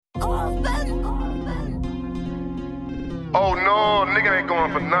Oh no, nigga ain't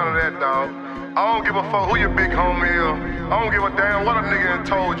going for none of that, dog. I don't give a fuck who your big homie is. I don't give a damn what a nigga done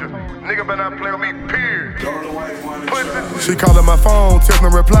told you. Nigga better not play with me, period. She callin' my phone, text no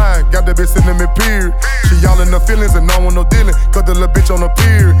reply. Got that bitch sending me period. She all in the feelings and no one no dealing. Cut the little bitch on the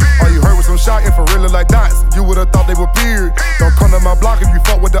pier. All you heard was some shotting for real like dots. You would've thought they were period. Don't come to my block if you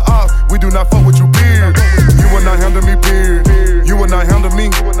fuck with the ops. We do not fuck with you, period. You will not handle me, period. You will not handle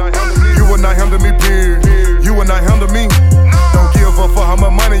me. You will not handle me, period. You will not handle me. Don't give a fuck how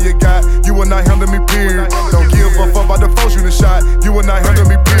much money you got. You will not handle me, period. Don't give a fuck about the folks you done shot. You will not handle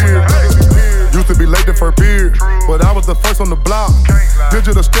me, period. Used to be late the first period, but I was the first on the block.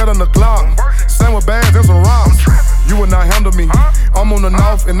 Digital scared on the Glock. Same with bags and some rocks. You will not handle me. I'm on the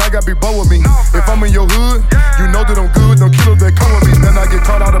north and I got big bow with me. If I'm in your hood, you know that I'm good. Them kilos they come with me, then I get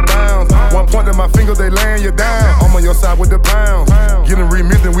caught out of bounds. One point in my finger, they laying you down. I'm on your side with the pounds. Getting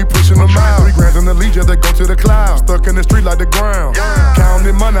remixed and we pushing them out. 3 grams in the lead just to go to the clouds. Stuck in the street like the ground.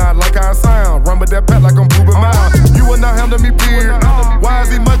 Counting money out like I sound. Run with that pat like I'm Booba Miles. You will not handle me, period. Why is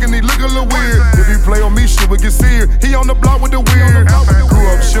he mugging? He look a little weird. If he play on me, shit would get seared. He on the block with the weird. Grew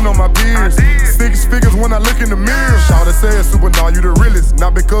up shit on my beers. 6 figures when I look in the mirror. Shawty said, Super, nah, you the realest.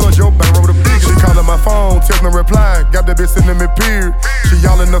 Not because your bankroll the biggest. She callin' my phone, text no reply. Got that bitch sending me period. She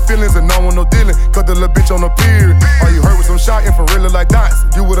all in the feelings and no one no dealing. Cut the little bitch on the pier. All you heard was some shotting for real like dots.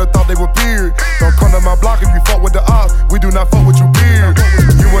 You would've thought they were period. Don't come to my block if you fuck with the ops. We do not fuck with you, period.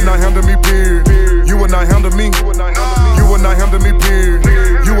 You will not handle me, period. You will not handle me. You will not handle me, period.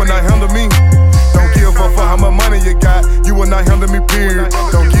 You will not handle me. Don't give a fuck how much money you got. You will not handle me, period.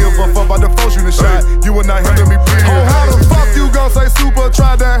 Don't give a fuck about the folks you done shot. You will not handle me, period. Oh, how the fuck you gon' say Super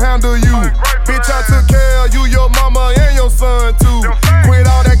tried to handle you? Bitch, I took care of you, your mama, and your son too. Quit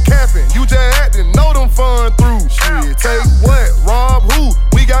all that capping, you just acting, know them fun through. Shit, take what? Rob who?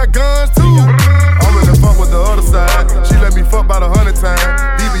 We got guns too. I'm in the fuck with the other side. She let me fuck about 100 times.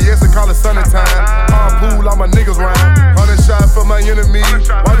 DBS and call it sunny time. Palm pool, all my niggas round. 100 shots for my enemy.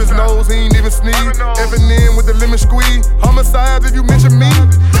 Wipe his nose, he ain't even sneeze. Effing in with the lemon squeeze. Homicides if you mention me.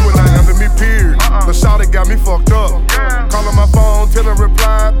 You will not handle me, period. The shawty got me fucked up. Calling my phone, telling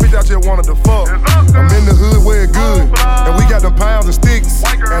reply. Bitch, I just wanted to fuck. I'm in the hood where it good. And we got them pounds and sticks.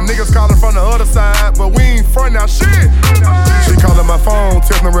 And niggas calling from the other side. But we ain't front now, shit. She calling my phone,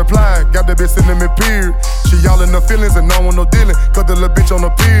 text no reply. Got that bitch sending me period. She all in the feelings and no one no dealing. Cut the little bitch on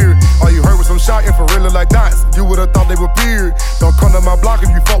the pier. All you heard was some shotting for real like dots. You would've thought they were period. Don't come to my block if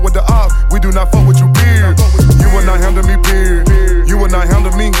you fuck with the ops. We do not fuck with you, period. You will not handle me, period. You will not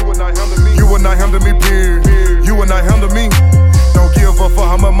handle me. You will not handle me, period. You will not handle me. Don't give a fuck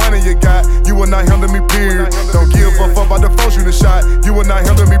how much money you got. You will not handle me, period. Don't give a fuck about the folks you done shot. You will not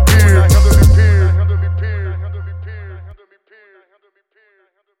handle me, period.